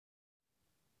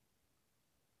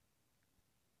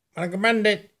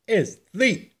Recommended is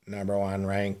the number one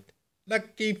ranked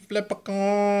Lucky Flip a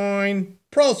Coin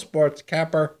pro sports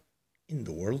capper in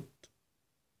the world.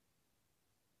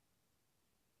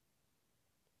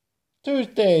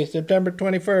 Tuesday, September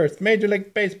 21st, Major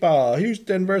League Baseball,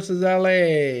 Houston versus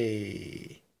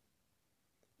LA.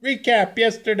 Recap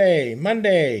yesterday,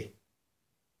 Monday.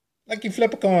 Lucky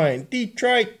Flip a Coin,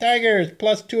 Detroit Tigers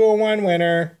plus 201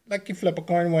 winner, Lucky Flip a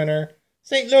Coin winner.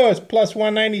 St. Louis plus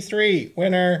 193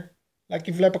 winner,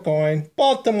 Lucky Flip a Coin.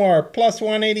 Baltimore plus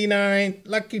 189,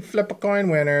 Lucky Flip a Coin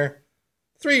winner.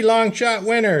 3 long shot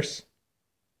winners,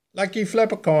 Lucky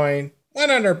Flip a Coin,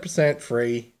 100%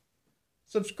 free.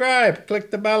 Subscribe,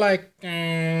 click the bell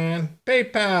icon.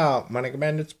 PayPal,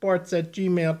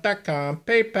 moneycommandedsports@gmail.com.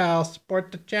 PayPal,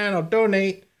 support the channel,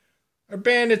 donate. Or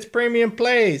Bandits Premium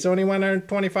Plays, only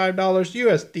 $125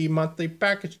 USD monthly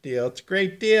package deal. It's a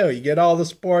great deal. You get all the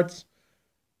sports,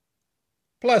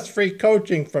 plus free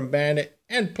coaching from Bandit,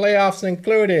 and playoffs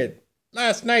included.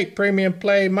 Last night, Premium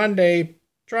Play Monday,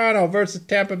 Toronto versus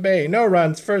Tampa Bay. No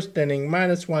runs, first inning,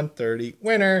 -130.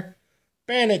 Winner,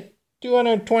 Bandit,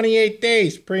 228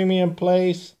 days, Premium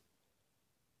Plays.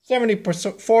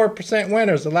 74%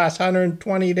 winners the last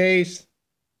 120 days.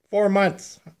 4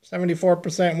 months,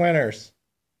 74% winners.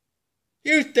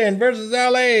 Houston versus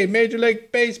LA, Major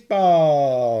League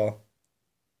Baseball.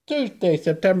 Tuesday,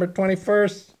 September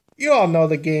 21st. You all know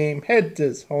the game. Heads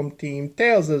is home team,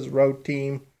 tails is road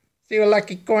team. See what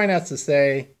Lucky Coin has to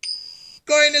say.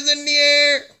 Coin is in the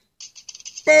air.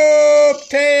 Boom!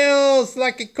 Tails!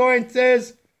 Lucky Coin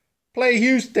says, play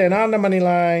Houston on the money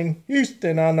line.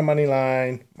 Houston on the money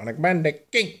line. Wanna command the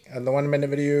king of the 1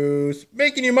 minute videos.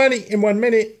 Making you money in 1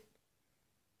 minute.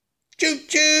 Choo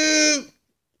choo!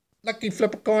 Lucky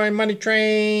Flip a Coin money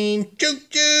train. Choo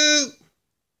choo!